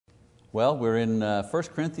Well, we're in 1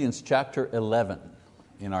 Corinthians chapter 11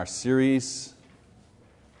 in our series,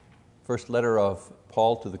 first letter of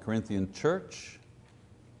Paul to the Corinthian church.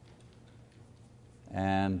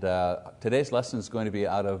 And today's lesson is going to be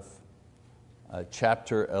out of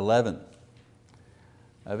chapter 11.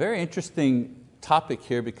 A very interesting topic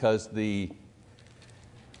here because the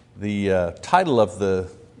title of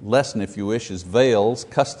the lesson, if you wish, is Veils,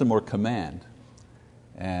 Custom or Command.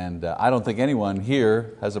 And I don't think anyone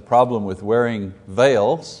here has a problem with wearing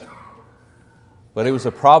veils, but it was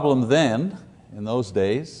a problem then, in those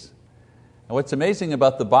days. And what's amazing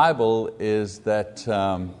about the Bible is that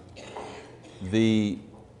the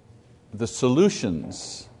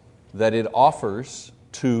solutions that it offers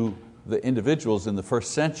to the individuals in the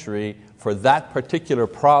first century for that particular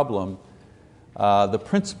problem, the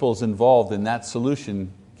principles involved in that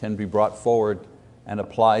solution can be brought forward and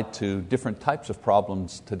applied to different types of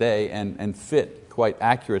problems today and fit quite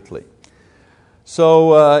accurately.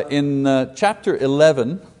 So in chapter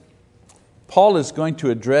 11, Paul is going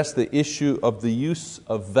to address the issue of the use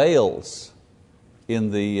of veils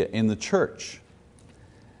in the church.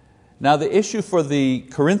 Now the issue for the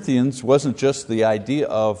Corinthians wasn't just the idea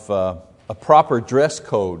of a proper dress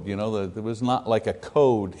code. There was not like a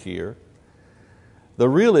code here. The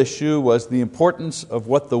real issue was the importance of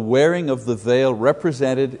what the wearing of the veil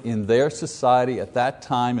represented in their society at that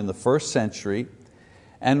time in the first century,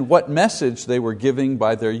 and what message they were giving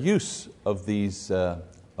by their use of these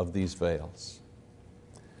veils.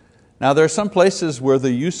 Now there are some places where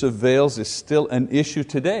the use of veils is still an issue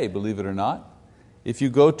today, believe it or not. If you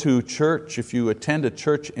go to church, if you attend a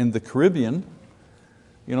church in the Caribbean,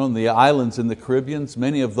 in the islands in the Caribbean,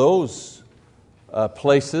 many of those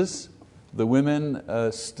places, the women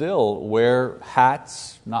still wear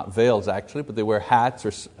hats, not veils actually, but they wear hats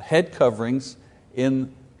or head coverings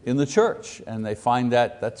in the church, and they find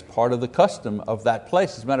that that's part of the custom of that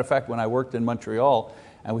place. As a matter of fact, when I worked in Montreal,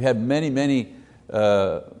 and we had many members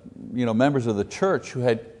of the church who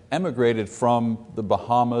had emigrated from the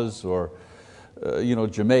Bahamas or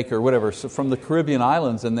Jamaica or whatever, so from the Caribbean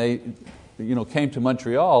islands, and they came to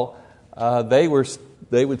Montreal, they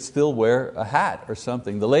would still wear a hat or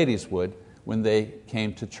something. The ladies would, when they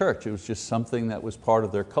came to church. It was just something that was part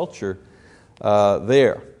of their culture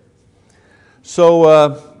there.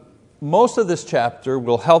 So most of this chapter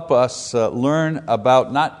will help us learn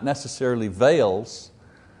about not necessarily veils,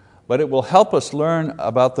 but it will help us learn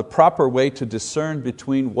about the proper way to discern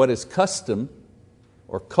between what is custom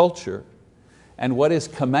or culture and what is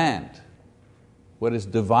command, what is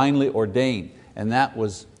divinely ordained. And that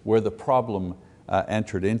was where the problem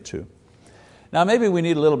entered into. Now maybe we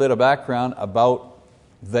need a little bit of background about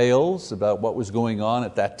veils, about what was going on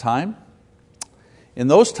at that time. In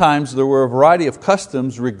those times there were a variety of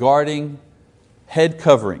customs regarding head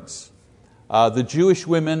coverings. The Jewish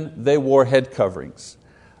women, they wore head coverings.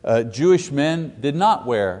 Jewish men did not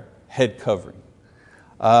wear head covering.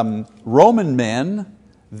 Roman men,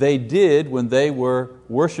 they did when they were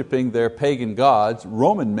worshiping their pagan gods.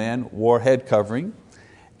 Roman men wore head covering.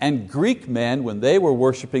 And Greek men, when they were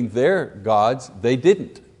worshiping their gods, they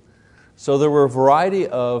didn't. So there were a variety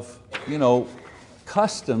of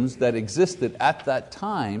customs that existed at that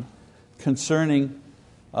time concerning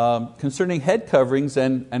head coverings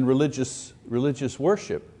and religious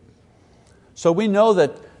worship. So we know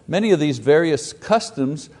that many of these various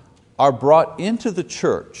customs are brought into the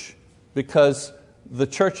church because the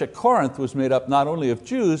church at Corinth was made up not only of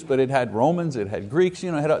Jews, but it had Romans, it had Greeks,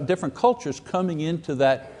 it had different cultures coming into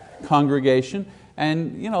that congregation,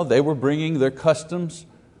 and they were bringing their customs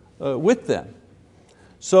with them.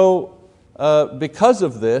 So because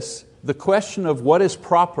of this, the question of what is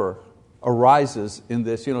proper arises in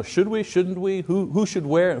this. Should we, shouldn't we? Who should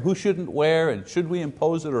wear, who shouldn't wear, and should we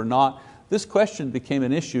impose it or not? This question became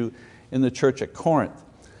an issue in the church at Corinth.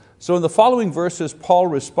 So in the following verses, Paul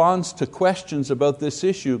responds to questions about this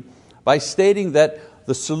issue by stating that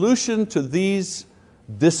the solution to these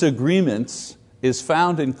disagreements is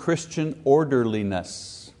found in Christian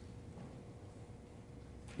orderliness.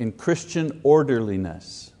 In Christian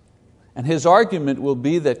orderliness. And his argument will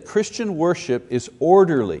be that Christian worship is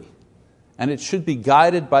orderly, and it should be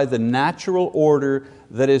guided by the natural order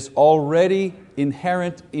that is already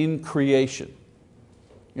inherent in creation.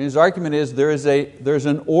 And his argument is there's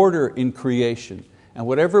an order in creation, and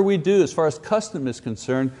whatever we do as far as custom is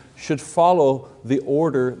concerned should follow the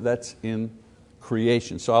order that's in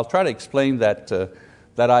creation. So I'll try to explain that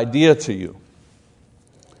idea to you.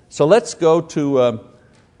 So let's go to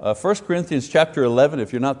 1 Corinthians chapter 11.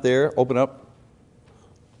 If you're not there, open up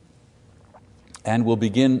and we'll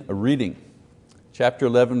begin reading. chapter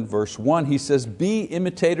 11, verse 1, he says, "Be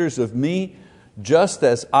imitators of me, just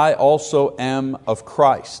as I also am of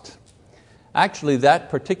Christ." Actually, that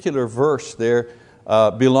particular verse there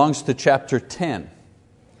belongs to chapter 10.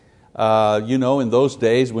 In those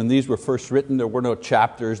days when these were first written, there were no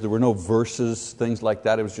chapters, there were no verses, things like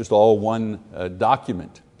that. It was just all one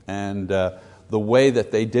document. And the way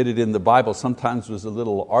that they did it in the Bible sometimes was a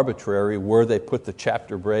little arbitrary, where they put the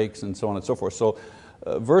chapter breaks and so on and so forth. So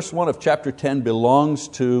verse 1 of chapter 10 belongs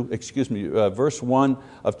to, verse 1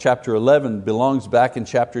 of chapter 11 belongs back in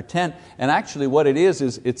chapter 10. And actually what it is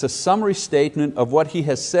it's a summary statement of what he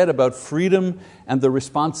has said about freedom and the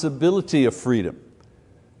responsibility of freedom.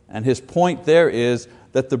 And his point there is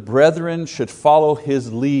that the brethren should follow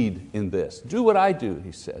his lead in this. Do what I do,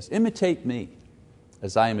 he says. Imitate me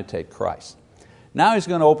as I imitate Christ. Now he's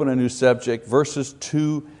going to open a new subject, verses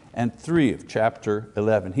 2 and 3 of chapter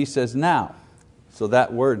 11. He says, now. So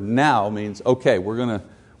that word now means, okay,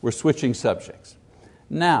 we're switching subjects.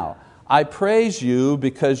 Now, I praise you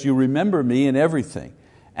because you remember me in everything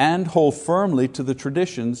and hold firmly to the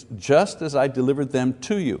traditions just as I delivered them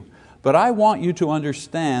to you. But I want you to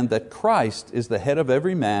understand that Christ is the head of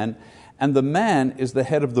every man, and the man is the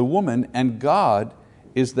head of the woman, and God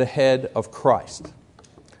is the head of Christ.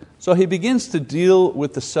 So he begins to deal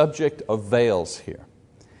with the subject of veils here.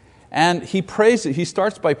 And he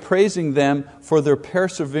starts by praising them for their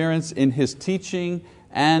perseverance in his teaching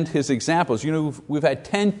and his examples. We've had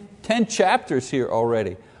 10 chapters here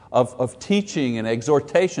already of teaching and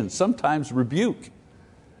exhortation, sometimes rebuke.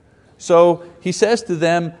 So he says to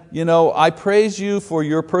them, I praise you for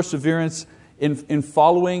your perseverance in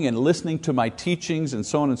following and listening to my teachings and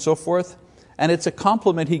so on and so forth. And it's a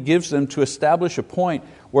compliment he gives them to establish a point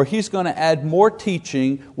where he's going to add more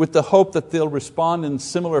teaching with the hope that they'll respond in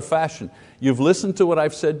similar fashion. You've listened to what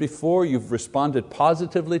I've said before, you've responded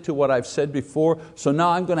positively to what I've said before, so now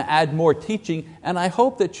I'm going to add more teaching, and I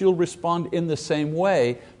hope that you'll respond in the same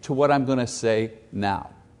way to what I'm going to say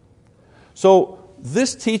now. So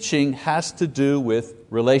this teaching has to do with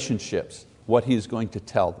relationships, what he's going to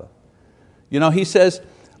tell them. He says,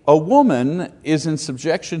 a woman is in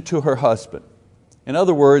subjection to her husband. In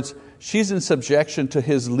other words, she's in subjection to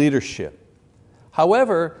his leadership.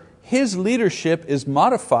 However, his leadership is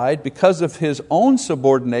modified because of his own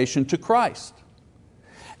subordination to Christ.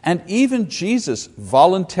 And even Jesus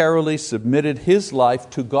voluntarily submitted his life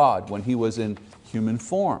to God when he was in human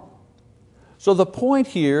form. So the point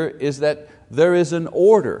here is that there is an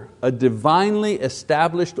order, a divinely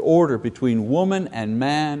established order between woman and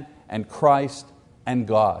man and Christ and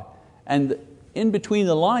God. And in between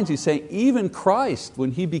the lines he's saying even Christ,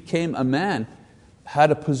 when he became a man, had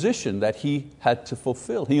a position that he had to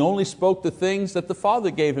fulfill. He only spoke the things that the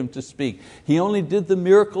Father gave him to speak. He only did the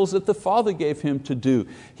miracles that the Father gave him to do.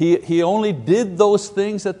 He only did those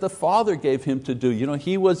things that the Father gave him to do.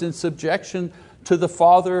 He was in subjection to the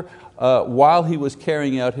Father while he was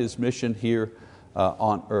carrying out his mission here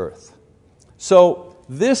on earth. So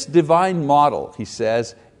this divine model, he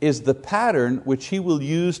says, is the pattern which he will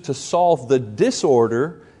use to solve the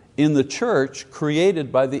disorder in the church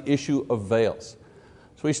created by the issue of veils.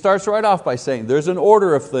 So he starts right off by saying there's an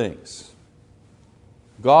order of things.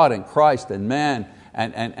 God and Christ and man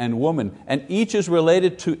and woman, and each is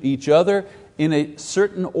related to each other in a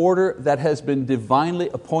certain order that has been divinely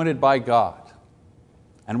appointed by God.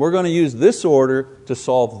 And we're going to use this order to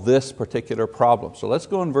solve this particular problem. So let's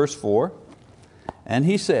go in verse 4. And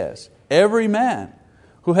he says, every man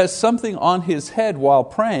who has something on his head while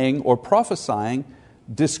praying or prophesying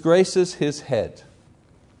disgraces his head.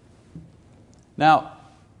 Now,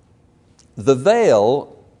 the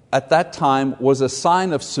veil at that time was a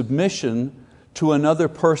sign of submission to another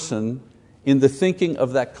person in the thinking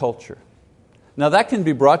of that culture. Now that can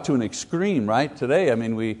be brought to an extreme, right? Today,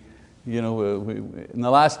 in the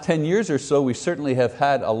last 10 years or so, we certainly have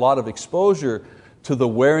had a lot of exposure to the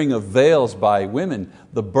wearing of veils by women.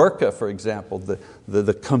 The burqa, for example,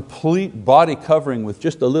 the complete body covering with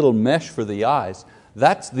just a little mesh for the eyes.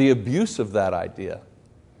 That's the abuse of that idea.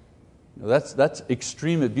 That's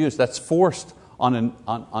extreme abuse. That's forced on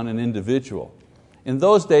an individual. In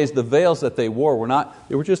those days, the veils that they wore were not,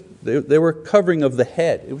 they were covering of the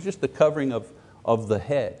head. It was just the covering of the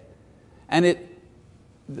head. And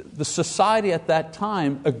the society at that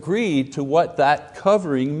time agreed to what that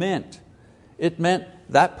covering meant. It meant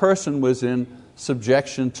that person was in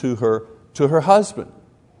subjection to her husband.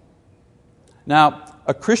 Now,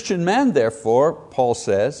 a Christian man, therefore, Paul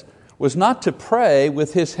says, was not to pray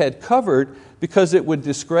with his head covered because it would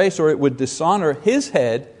disgrace or it would dishonor his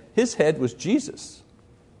head. His head was Jesus.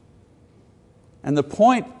 And the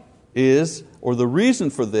point is or the reason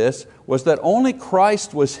for this, was that only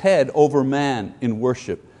Christ was head over man in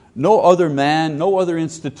worship. No other man, no other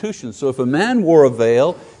institution. So if a man wore a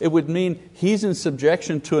veil, it would mean he's in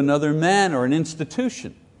subjection to another man or an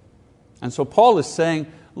institution. And so Paul is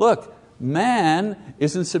saying, look, man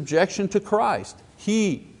is in subjection to Christ.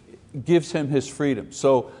 He gives him his freedom.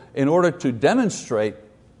 So in order to demonstrate,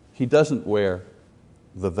 he doesn't wear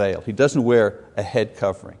the veil. He doesn't wear a head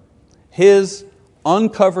covering. His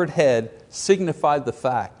uncovered head signified the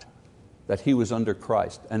fact that he was under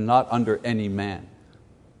Christ and not under any man.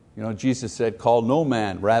 You know, Jesus said, call no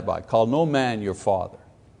man rabbi, call no man your father.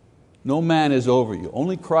 No man is over you,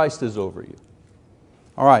 only Christ is over you.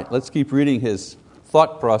 All right, let's keep reading his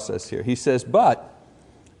thought process here. He says, but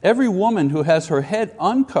every woman who has her head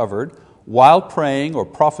uncovered while praying or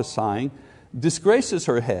prophesying disgraces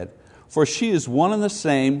her head, for she is one and the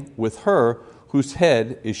same with her whose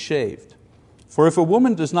head is shaved. For if a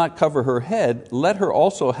woman does not cover her head, let her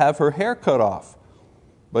also have her hair cut off.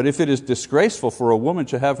 But if it is disgraceful for a woman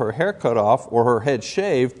to have her hair cut off or her head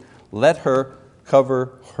shaved, let her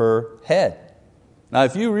cover her head. Now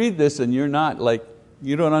if you read this and you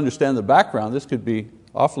don't understand the background, this could be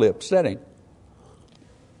awfully upsetting.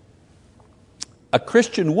 A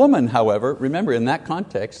Christian woman, however, remember in that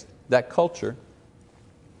context, that culture,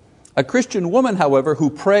 a Christian woman, however, who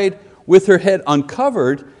prayed with her head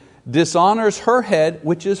uncovered, dishonors her head,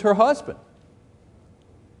 which is her husband.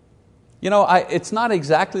 You know, it's not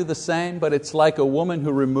exactly the same, but it's like a woman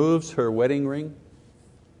who removes her wedding ring.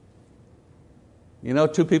 You know,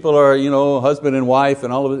 two people are, husband and wife,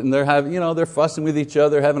 and all of it, and they're fussing with each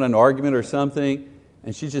other, having an argument or something,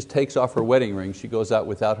 and she just takes off her wedding ring. She goes out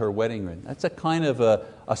without her wedding ring. That's a kind of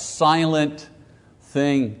a silent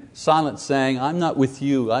thing, silent saying, I'm not with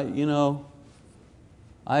you.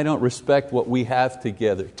 I don't respect what we have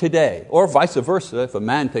together today. Or vice versa, if a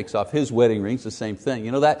man takes off his wedding ring, it's the same thing.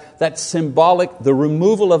 You know, that symbolic, the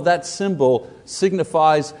removal of that symbol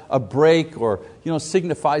signifies a break, or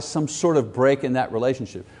signifies some sort of break in that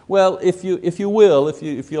relationship. Well, if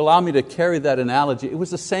you allow me to carry that analogy, it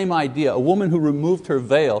was the same idea. A woman who removed her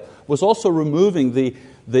veil was also removing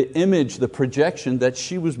the image, the projection that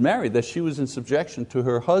she was married, that she was in subjection to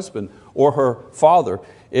her husband or her father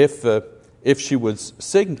if she was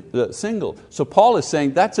single. So Paul is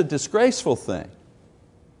saying that's a disgraceful thing.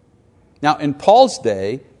 Now in Paul's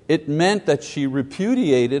day, it meant that she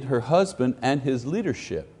repudiated her husband and his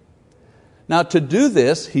leadership. Now to do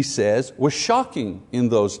this, he says, was shocking in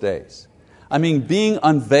those days. I mean, being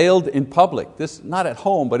unveiled in public, this not at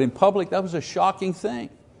home, but in public, that was a shocking thing.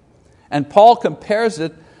 And Paul compares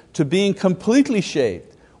it to being completely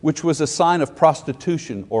shaved, which was a sign of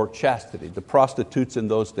prostitution or chastity. The prostitutes in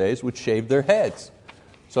those days would shave their heads.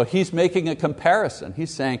 So he's making a comparison.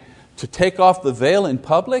 He's saying to take off the veil in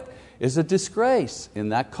public is a disgrace in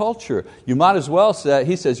that culture. You might as well say,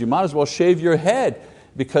 he says, you might as well shave your head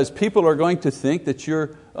because people are going to think that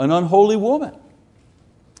you're an unholy woman.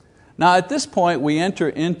 Now at this point we enter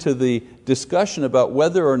into the discussion about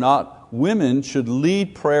whether or not women should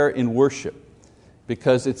lead prayer in worship.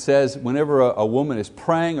 Because it says whenever a woman is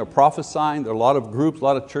praying or prophesying, there are a lot of groups, a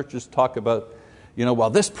lot of churches talk about, well,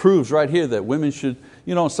 this proves right here that women should,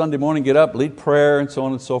 Sunday morning get up, lead prayer, and so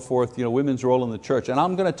on and so forth, women's role in the church. And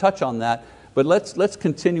I'm going to touch on that, but let's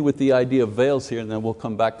continue with the idea of veils here, and then we'll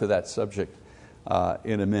come back to that subject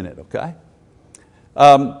in a minute, okay?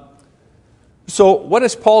 So what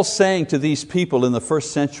is Paul saying to these people in the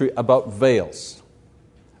first century about veils?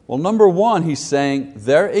 Well, number one, he's saying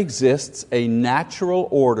there exists a natural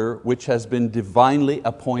order which has been divinely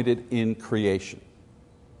appointed in creation.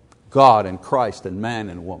 God and Christ and man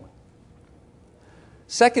and woman.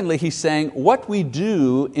 Secondly, he's saying what we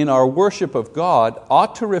do in our worship of God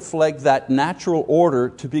ought to reflect that natural order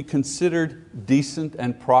to be considered decent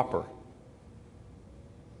and proper.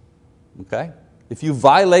 Okay? If you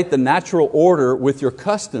violate the natural order with your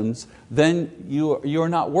customs, then you're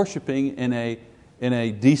not worshiping in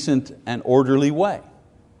a decent and orderly way.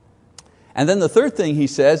 And then the third thing he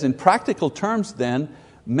says, in practical terms then,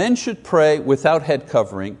 men should pray without head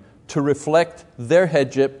covering to reflect their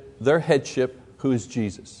headship, who is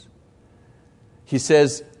Jesus. He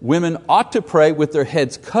says women ought to pray with their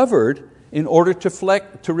heads covered in order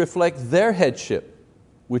to reflect their headship,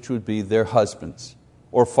 which would be their husbands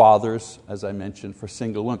or fathers, as I mentioned, for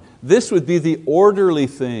single women. This would be the orderly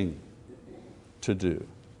thing to do.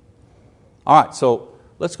 All right, so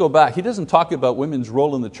let's go back. He doesn't talk about women's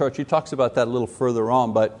role in the church. He talks about that a little further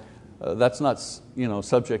on, but that's not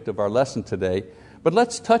subject of our lesson today. But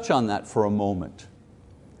let's touch on that for a moment.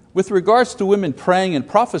 With regards to women praying and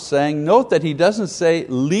prophesying, note that he doesn't say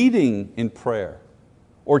leading in prayer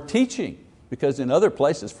or teaching Because in other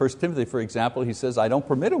places, 1 Timothy, for example, he says, I don't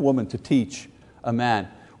permit a woman to teach a man.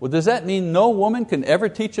 Well, does that mean no woman can ever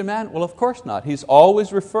teach a man? Well, of course not. He's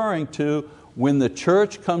always referring to when the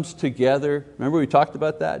church comes together. Remember we talked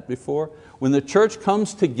about that before? When the church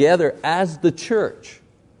comes together as the church.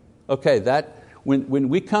 Okay, when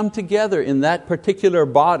we come together in that particular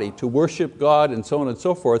body to worship God and so on and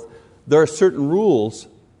so forth, there are certain rules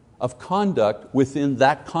of conduct within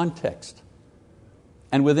that context.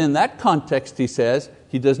 And within that context, he says,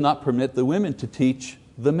 he does not permit the women to teach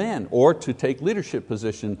the men or to take leadership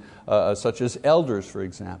position such as elders, for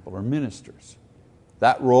example, or ministers.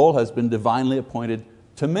 That role has been divinely appointed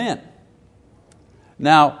to men.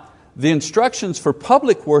 Now, the instructions for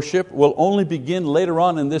public worship will only begin later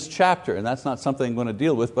on in this chapter, and that's not something I'm going to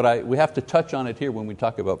deal with, but we have to touch on it here when we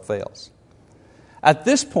talk about veils. At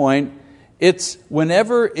this point, it's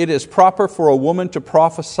whenever it is proper for a woman to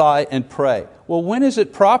prophesy and pray. Well, when is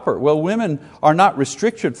it proper? Well, women are not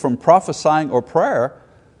restricted from prophesying or prayer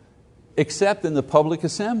except in the public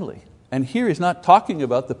assembly. And here he's not talking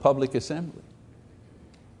about the public assembly.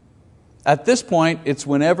 At this point, it's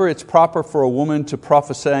whenever it's proper for a woman to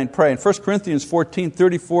prophesy and pray. And 1 Corinthians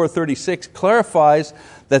 14:34-36 clarifies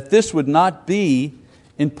that this would not be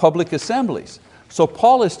in public assemblies. So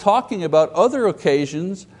Paul is talking about other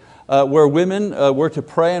occasions where women were to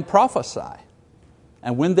pray and prophesy.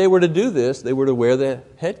 And when they were to do this, they were to wear the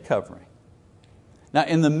head covering. Now,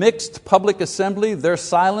 in the mixed public assembly, their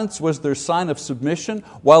silence was their sign of submission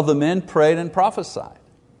while the men prayed and prophesied.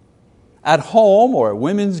 At home or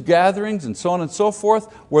women's gatherings and so on and so forth,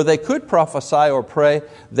 where they could prophesy or pray,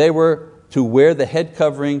 they were to wear the head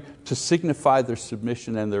covering to signify their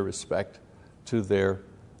submission and their respect to their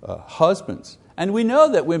husbands. And we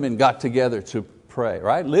know that women got together to pray,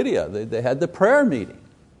 right? Lydia, they had the prayer meeting.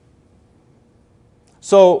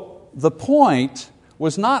 So the point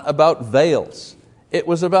was not about veils. It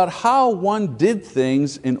was about how one did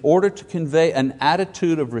things in order to convey an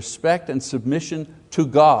attitude of respect and submission to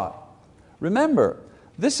God. Remember,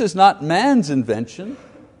 this is not man's invention.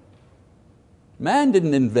 Man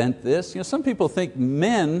didn't invent this. Some people think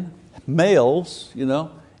males,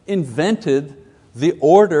 invented the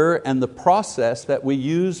order and the process that we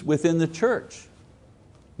use within the church.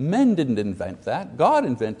 Men didn't invent that. God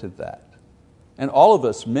invented that. And all of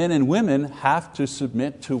us, men and women, have to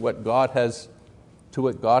submit to what God has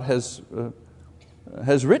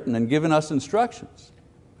written and given us instructions.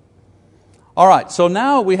 All right, so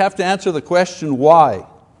now we have to answer the question, why?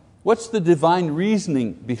 What's the divine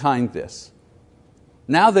reasoning behind this?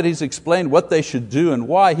 Now that he's explained what they should do and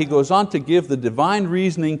why, he goes on to give the divine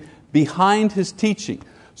reasoning behind his teaching.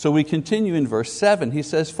 So we continue in verse 7. He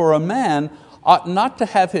says, for a man ought not to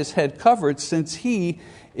have his head covered, since he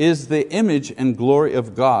is the image and glory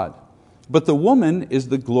of God, but the woman is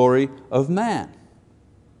the glory of man.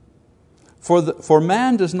 For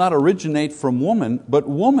man does not originate from woman, but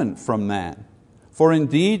woman from man. For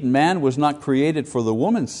indeed man was not created for the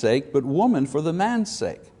woman's sake, but woman for the man's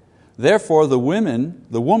sake. Therefore the woman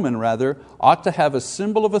ought to have a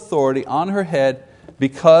symbol of authority on her head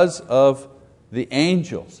because of the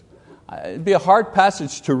angels. It'd be a hard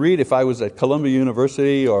passage to read if I was at Columbia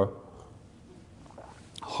University or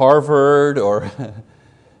Harvard or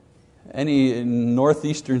any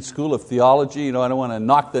Northeastern School of Theology. I don't want to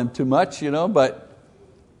knock them too much, but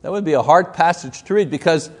that would be a hard passage to read,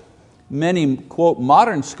 because many, quote,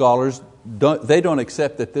 modern scholars don't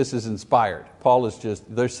accept that this is inspired.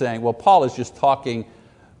 They're saying, well, Paul is just talking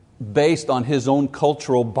based on his own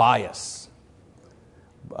cultural bias.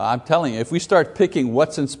 I'm telling you, if we start picking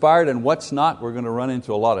what's inspired and what's not, we're going to run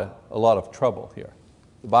into a lot of trouble here.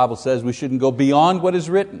 The Bible says we shouldn't go beyond what is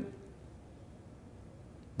written.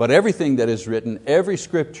 But everything that is written, every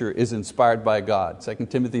scripture is inspired by God. 2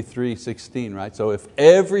 Timothy 3:16, right? So if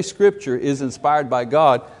every scripture is inspired by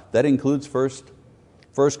God, that includes 1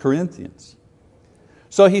 Corinthians.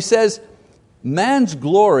 So he says, man's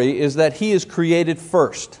glory is that he is created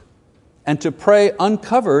first. And to pray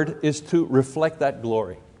uncovered is to reflect that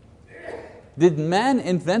glory. Did man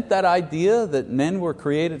invent that idea that men were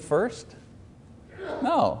created first?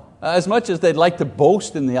 No. As much as they'd like to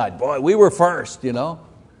boast in the idea, boy, we were first, Then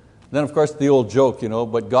of course the old joke,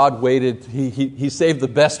 but God waited, He saved the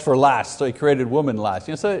best for last, so He created woman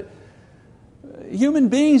last. So human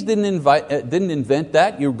beings didn't invent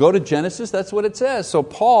that. You go to Genesis, that's what it says. So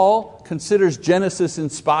Paul considers Genesis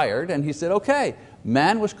inspired, and he said, okay,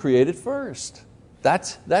 man was created first.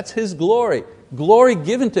 That's his glory. Glory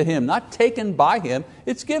given to him, not taken by him,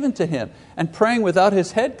 it's given to him. And praying without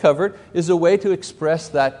his head covered is a way to express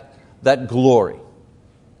that glory.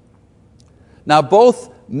 Now both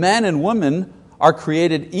man and woman are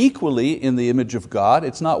created equally in the image of God.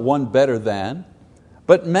 It's not one better than.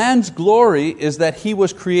 But man's glory is that he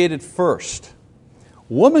was created first.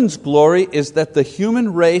 Woman's glory is that the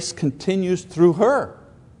human race continues through her.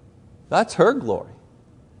 That's her glory.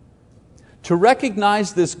 To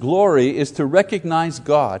recognize this glory is to recognize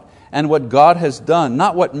God and what God has done,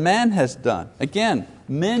 not what man has done. Again,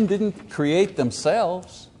 men didn't create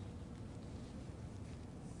themselves.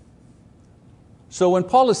 So when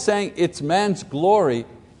Paul is saying it's man's glory,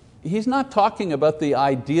 he's not talking about the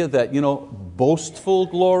idea that, boastful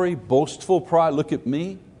glory, boastful pride, look at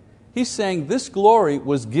me. He's saying this glory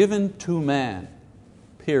was given to man,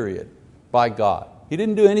 period, by God. He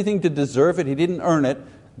didn't do anything to deserve it, he didn't earn it.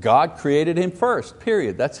 God created him first,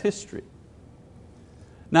 period. That's history.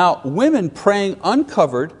 Now, women praying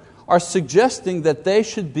uncovered are suggesting that they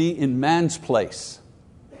should be in man's place.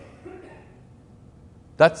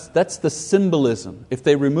 That's the symbolism. If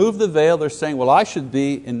they remove the veil, they're saying, well, I should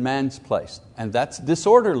be in man's place. And that's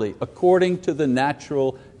disorderly according to the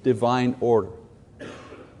natural divine order.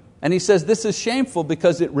 And he says this is shameful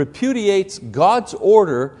because it repudiates God's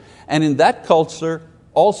order, and in that culture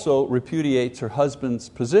also repudiates her husband's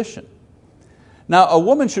position. Now, a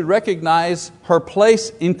woman should recognize her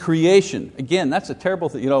place in creation. Again, that's a terrible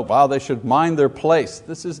thing. Wow, they should mind their place.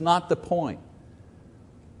 This is not the point.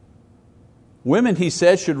 Women, he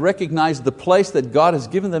says, should recognize the place that God has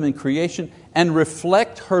given them in creation and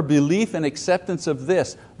reflect her belief and acceptance of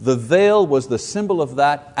this. The veil was the symbol of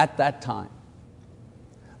that at that time.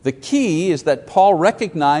 The key is that Paul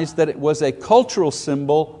recognized that it was a cultural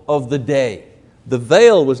symbol of the day. The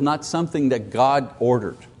veil was not something that God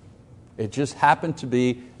ordered. It just happened to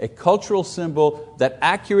be a cultural symbol that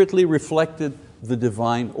accurately reflected the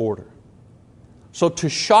divine order. So to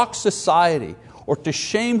shock society or to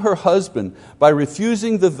shame her husband by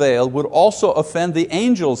refusing the veil would also offend the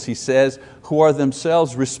angels, he says, who are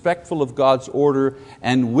themselves respectful of God's order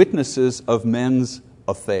and witnesses of men's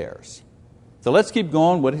affairs. So let's keep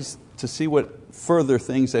going to see what further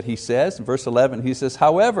things that he says. In verse 11 he says,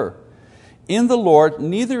 however, in the Lord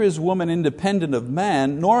neither is woman independent of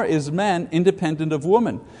man, nor is man independent of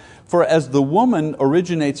woman. For as the woman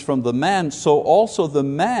originates from the man, so also the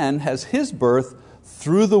man has his birth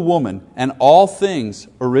through the woman, and all things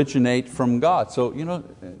originate from God. So,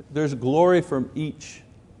 there's glory from each.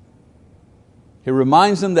 He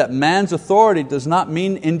reminds them that man's authority does not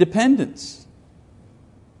mean independence.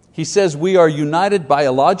 He says we are united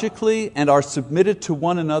biologically and are submitted to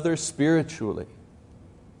one another spiritually.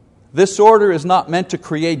 This order is not meant to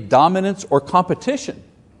create dominance or competition.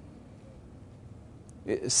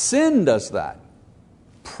 Sin does that.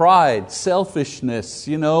 Pride, selfishness,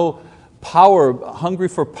 power, hungry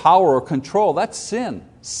for power or control, that's sin.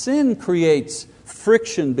 Sin creates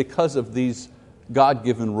friction because of these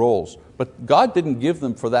God-given roles. But God didn't give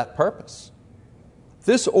them for that purpose.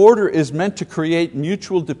 This order is meant to create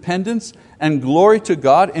mutual dependence and glory to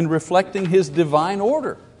God in reflecting His divine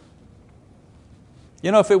order.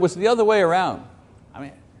 If it was the other way around,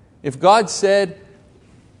 if God said,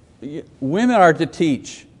 women are to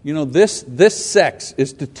teach, this sex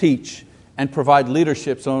is to teach and provide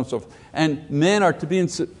leadership, so on and so forth, and men are to be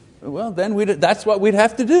then that's what we'd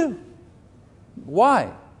have to do.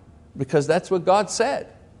 Why? Because that's what God said.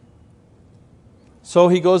 So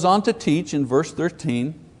he goes on to teach in verse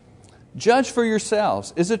 13, judge for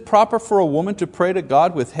yourselves, is it proper for a woman to pray to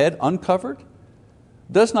God with head uncovered?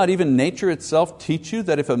 Does not even nature itself teach you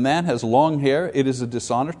that if a man has long hair, it is a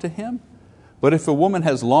dishonor to him? But if a woman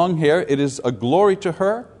has long hair, it is a glory to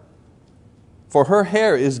her, for her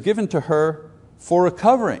hair is given to her for a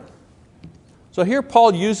covering. So here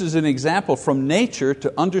Paul uses an example from nature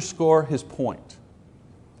to underscore his point.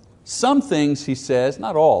 Some things, he says,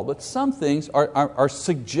 not all, but some things are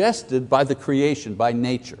suggested by the creation, by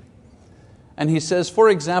nature. And he says, for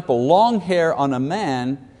example, long hair on a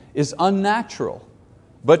man is unnatural,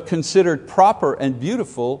 but considered proper and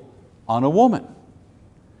beautiful on a woman.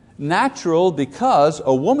 Natural because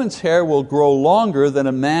a woman's hair will grow longer than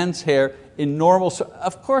a man's hair in normal.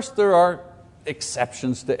 Of course there are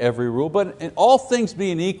exceptions to every rule, but in all things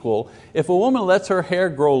being equal, if a woman lets her hair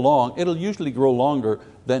grow long, it'll usually grow longer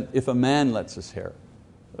than if a man lets his hair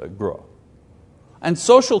grow. And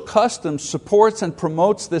social custom supports and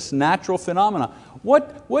promotes this natural phenomena.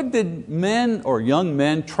 What did men or young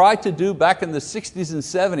men try to do back in the 60s and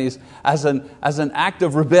 70s as an act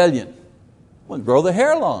of rebellion? Well, grow the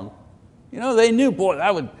hair long. They knew, boy,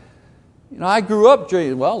 that would. I grew up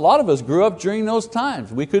a lot of us grew up during those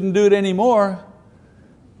times. We couldn't do it anymore.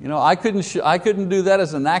 I couldn't do that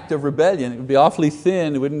as an act of rebellion. It would be awfully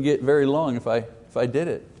thin. It wouldn't get very long if I did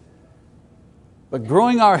it. But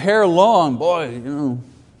growing our hair long, boy,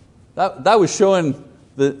 that was showing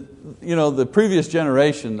the previous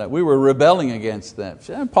generation that we were rebelling against them.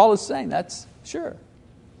 And Paul is saying that's sure.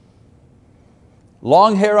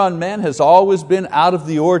 Long hair on men has always been out of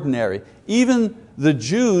the ordinary. Even the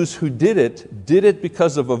Jews who did it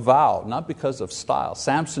because of a vow, not because of style.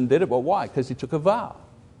 Samson did it, but why? Because he took a vow.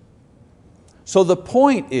 So the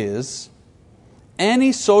point is,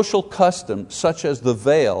 any social custom, such as the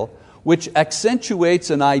veil, which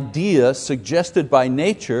accentuates an idea suggested by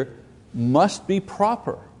nature, must be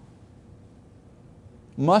proper.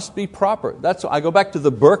 Must be proper. I go back to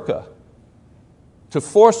the burqa. To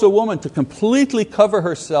force a woman to completely cover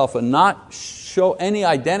herself and not show any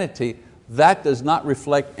identity, that does not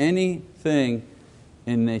reflect anything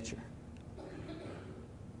in nature.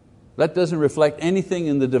 That doesn't reflect anything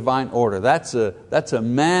in the divine order. That's a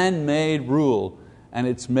man-made rule, and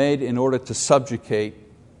it's made in order to subjugate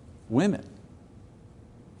women.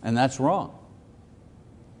 And that's wrong.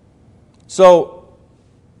 So,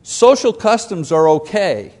 social customs are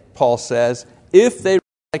okay, Paul says, if they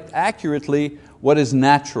reflect accurately what is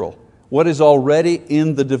natural, what is already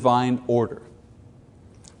in the divine order.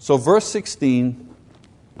 So verse 16,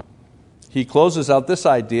 he closes out this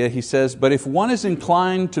idea. He says, but if one is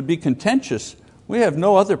inclined to be contentious, we have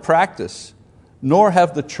no other practice, nor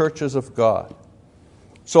have the churches of God.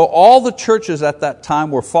 So all the churches at that time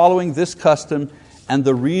were following this custom and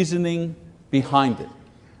the reasoning behind it.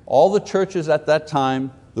 All the churches at that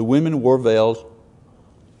time, the women wore veils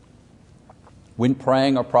when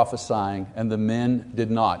praying or prophesying, and the men did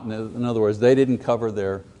not. In other words, they didn't cover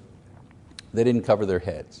their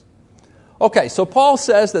heads. Okay, so Paul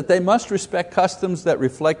says that they must respect customs that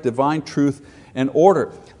reflect divine truth and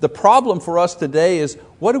order. The problem for us today is,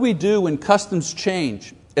 what do we do when customs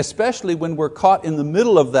change, especially when we're caught in the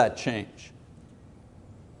middle of that change?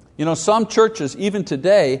 Some churches, even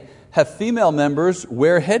today, have female members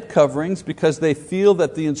wear head coverings because they feel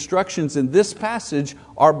that the instructions in this passage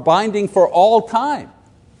are binding for all time.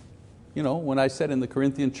 When I said in the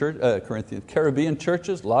Caribbean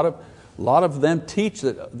churches, a lot of them teach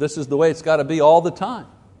that this is the way it's got to be all the time.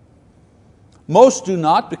 Most do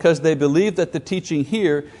not, because they believe that the teaching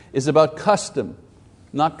here is about custom,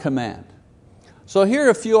 not command. So here are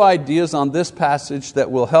a few ideas on this passage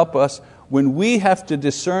that will help us when we have to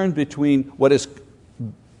discern between what is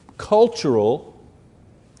cultural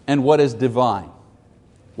and what is divine.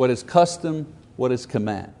 What is custom, what is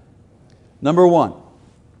command. Number one,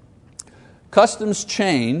 customs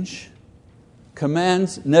change,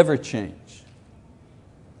 commands never change.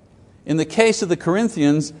 In the case of the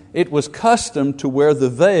Corinthians, it was custom to wear the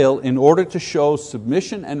veil in order to show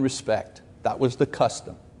submission and respect. That was the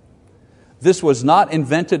custom. This was not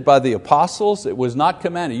invented by the apostles. It was not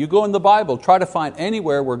commanded. You go in the Bible, try to find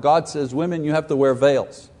anywhere where God says, women, you have to wear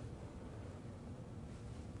veils.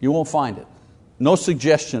 You won't find it. No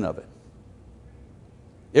suggestion of it.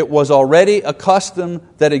 It was already a custom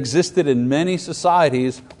that existed in many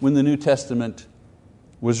societies when the New Testament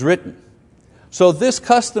was written. So this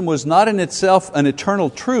custom was not in itself an eternal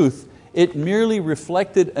truth. It merely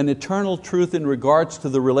reflected an eternal truth in regards to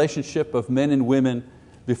the relationship of men and women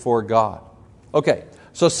before God. Okay,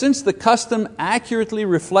 so since the custom accurately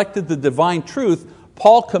reflected the divine truth,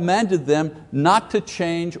 Paul commanded them not to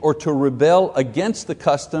change or to rebel against the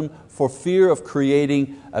custom for fear of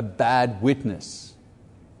creating a bad witness.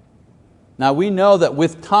 Now we know that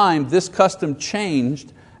with time this custom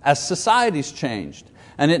changed as societies changed,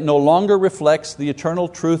 and it no longer reflects the eternal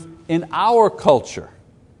truth in our culture.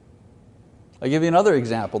 I'll give you another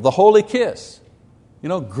example, the holy kiss.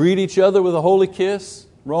 Greet each other with a holy kiss,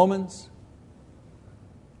 Romans.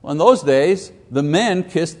 Well, in those days, the men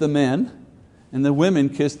kissed the men, and the women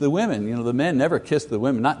kissed the women. The men never kissed the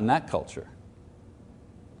women, not in that culture.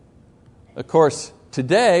 Of course,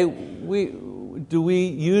 today, do we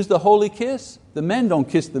use the holy kiss? The men don't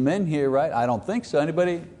kiss the men here, right? I don't think so.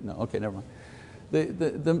 Anybody? No, okay, never mind.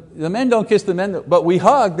 The men don't kiss the men, but we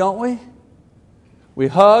hug, don't we? We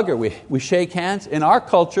hug or we shake hands. In our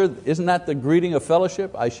culture, isn't that the greeting of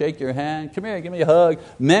fellowship? I shake your hand. Come here, give me a hug.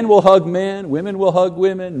 Men will hug men. Women will hug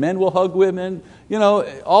women. Men will hug women.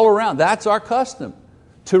 All around. That's our custom,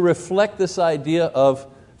 to reflect this idea of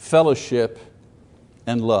fellowship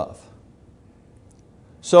and love.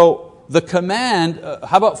 So the command,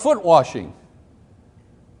 how about foot washing?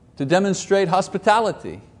 To demonstrate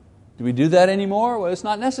hospitality. Do we do that anymore? Well, it's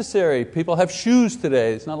not necessary. People have shoes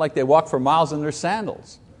today. It's not like they walk for miles in their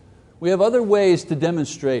sandals. We have other ways to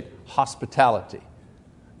demonstrate hospitality.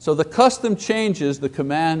 So the custom changes, the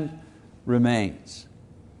command remains.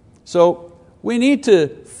 So we need to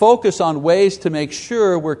focus on ways to make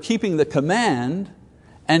sure we're keeping the command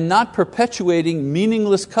and not perpetuating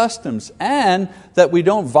meaningless customs, and that we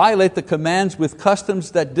don't violate the commands with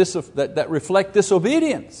customs that reflect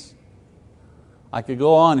disobedience. I could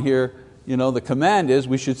go on here. The command is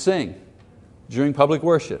we should sing during public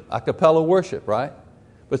worship, a cappella worship, right?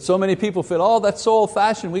 But so many people feel, oh, that's so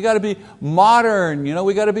old-fashioned. We got to be modern.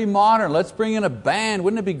 We got to be modern. Let's bring in a band.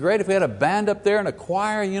 Wouldn't it be great if we had a band up there and a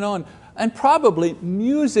choir? And probably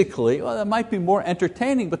musically, well, that might be more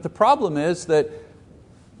entertaining. But the problem is that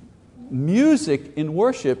music in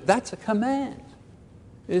worship, that's a command.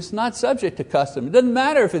 It's not subject to custom. It doesn't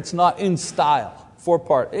matter if it's not in style,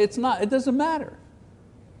 4-part. It doesn't matter.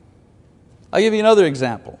 I'll give you another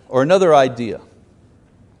example or another idea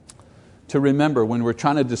to remember when we're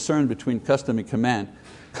trying to discern between custom and command.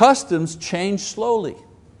 Customs change slowly.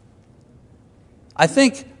 I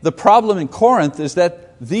think the problem in Corinth is that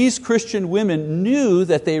these Christian women knew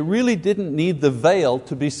that they really didn't need the veil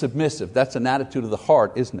to be submissive. That's an attitude of the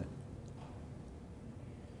heart, isn't it?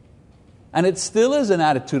 And it still is an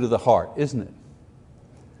attitude of the heart, isn't it?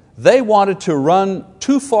 They wanted to run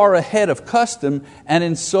too far ahead of custom, and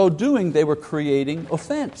in so doing they were creating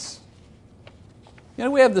offense.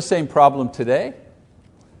 We have the same problem today.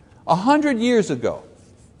 100 years ago,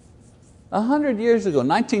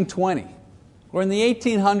 1920, or in the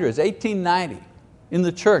 1800s, 1890, in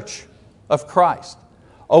the Church of Christ,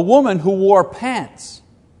 a woman who wore pants.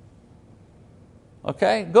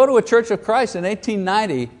 Okay, go to a Church of Christ in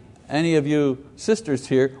 1890, any of you sisters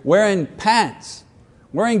here, wearing pants,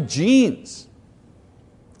 wearing jeans.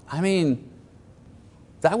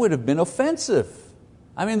 That would have been offensive.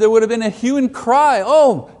 There would have been a hue and cry.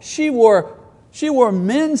 Oh, she wore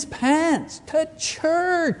men's pants to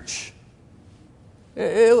church.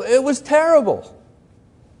 It was terrible.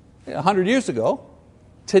 100 years ago.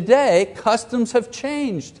 Today, customs have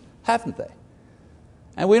changed, haven't they?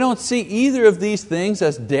 And we don't see either of these things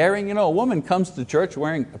as daring. A woman comes to church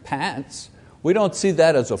wearing pants. We don't see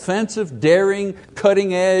that as offensive, daring,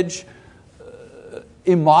 cutting edge,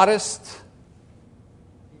 immodest.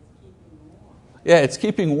 Yeah, it's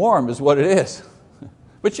keeping warm is what it is.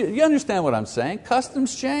 But you understand what I'm saying.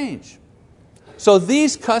 Customs change. So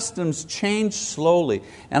these customs change slowly.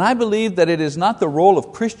 And I believe that it is not the role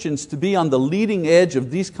of Christians to be on the leading edge of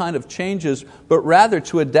these kind of changes, but rather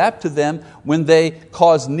to adapt to them when they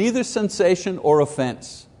cause neither sensation or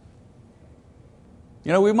offense.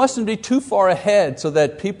 We mustn't be too far ahead so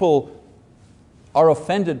that people are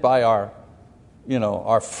offended by our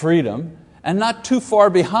freedom, and not too far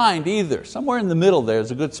behind either. Somewhere in the middle there is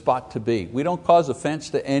a good spot to be. We don't cause offense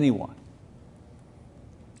to anyone.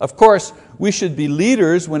 Of course, we should be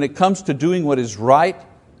leaders when it comes to doing what is right,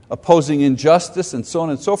 opposing injustice, and so on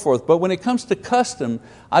and so forth. But when it comes to custom,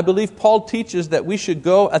 I believe Paul teaches that we should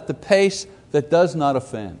go at the pace that does not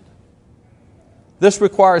offend. This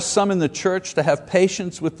requires some in the church to have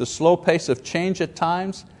patience with the slow pace of change at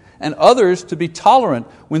times, and others to be tolerant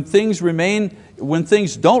when things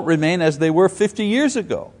don't remain as they were 50 years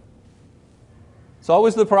ago. It's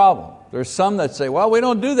always the problem. There's some that say, well, we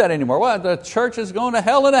don't do that anymore. Well, the church is going to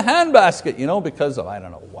hell in a handbasket, because of I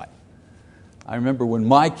don't know what. I remember when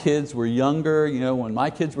my kids were younger, when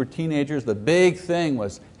my kids were teenagers, the big thing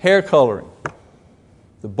was hair coloring.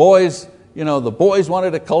 The boys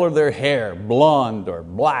wanted to color their hair blonde or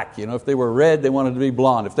black. If they were red, they wanted to be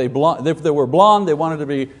blonde. If they were blonde, they wanted to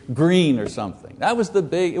be green or something. That was the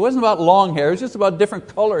big. It wasn't about long hair. It was just about different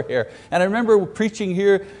color hair. And I remember preaching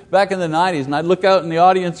here back in the 90s, and I'd look out in the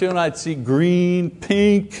audience and I'd see green,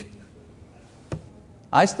 pink.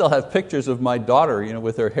 I still have pictures of my daughter,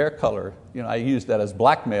 with her hair color. I use that as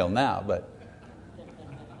blackmail now, but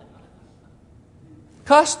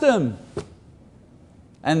custom.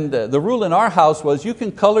 And the rule in our house was you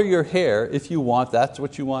can color your hair if you want, that's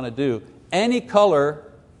what you want to do. Any color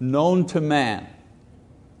known to man.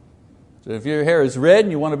 So if your hair is red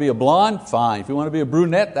and you want to be a blonde, fine. If you want to be a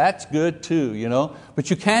brunette, that's good too,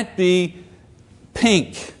 But you can't be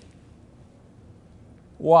pink.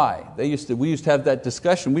 Why? We used to have that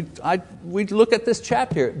discussion. We'd look at this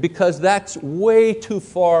chap here because that's way too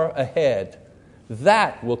far ahead.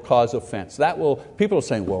 That will cause offense. People are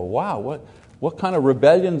saying, well, wow, what kind of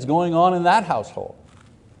rebellion is going on in that household?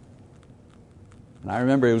 And I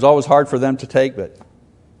remember it was always hard for them to take, but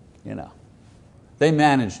they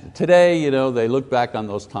managed it. Today, they look back on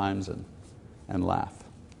those times and laugh.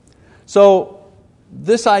 So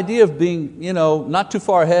this idea of being not too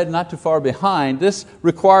far ahead, not too far behind, this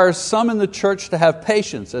requires some in the church to have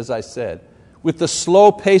patience, as I said, with the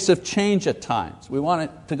slow pace of change at times. We want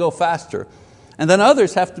it to go faster. And then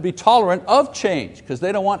others have to be tolerant of change because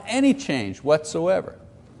they don't want any change whatsoever.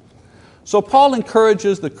 So Paul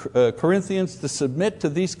encourages the Corinthians to submit to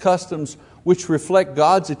these customs which reflect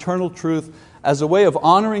God's eternal truth as a way of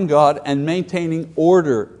honoring God and maintaining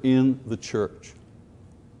order in the church.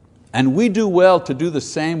 And we do well to do the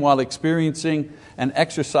same while experiencing and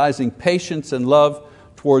exercising patience and love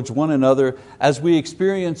towards one another as we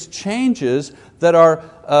experience changes that are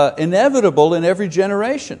inevitable in every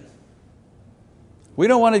generation. We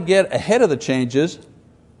don't want to get ahead of the changes,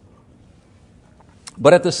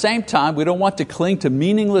 but at the same time, we don't want to cling to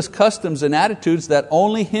meaningless customs and attitudes that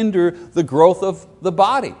only hinder the growth of the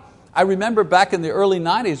body. I remember back in the early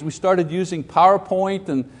 90s, we started using PowerPoint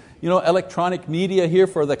and electronic media here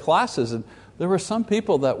for the classes, and there were some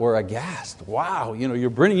people that were aghast. Wow, you're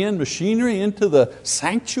bringing in machinery into the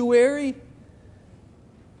sanctuary?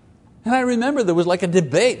 And I remember there was like a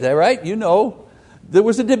debate there, right? There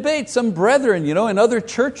was a debate. Some brethren in other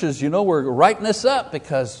churches were writing us up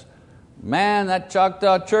because, man, that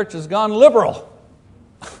Choctaw church has gone liberal.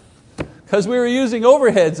 Because we were using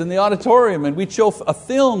overheads in the auditorium and we'd show a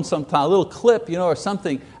film sometime, a little clip or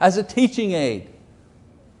something as a teaching aid.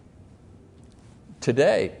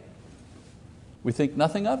 Today, we think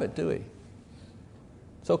nothing of it, do we?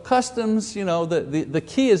 So customs, the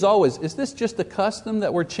key is always, is this just a custom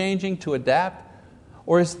that we're changing to adapt?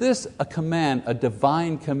 Or is this a command, a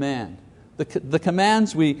divine command? The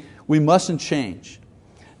commands we mustn't change.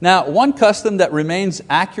 Now, one custom that remains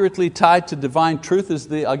accurately tied to divine truth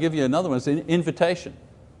is I'll give you another one, it's the invitation.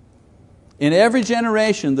 In every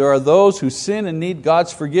generation there are those who sin and need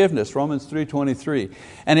God's forgiveness, Romans 3:23.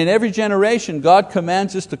 And in every generation God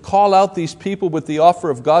commands us to call out these people with the offer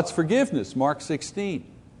of God's forgiveness, Mark 16.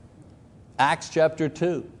 Acts chapter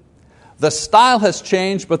 2. The style has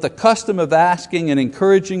changed, but the custom of asking and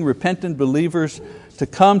encouraging repentant believers to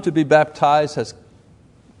come to be baptized has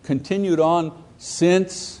continued on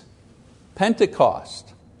since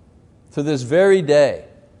Pentecost to this very day.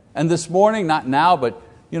 And this morning, not now, but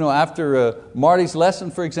after Marty's lesson,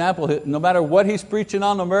 for example, no matter what he's preaching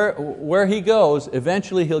on, no matter where he goes,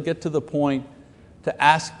 eventually he'll get to the point to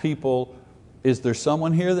ask people, is there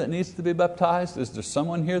someone here that needs to be baptized? Is there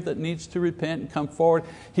someone here that needs to repent and come forward?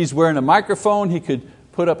 He's wearing a microphone. He could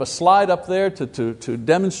put up a slide up there to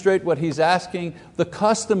demonstrate what he's asking. The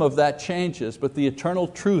custom of that changes, but the eternal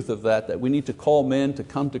truth of that we need to call men to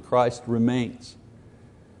come to Christ remains.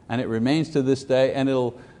 And it remains to this day, and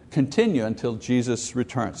it'll continue until Jesus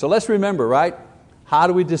returns. So let's remember, right? How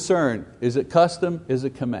do we discern? Is it custom? Is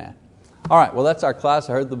it command? All right, well that's our class.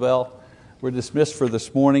 I heard the bell. We're dismissed for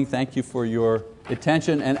this morning. Thank you for your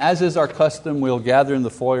attention. And as is our custom, we'll gather in the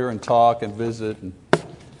foyer and talk and visit and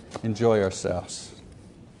enjoy ourselves.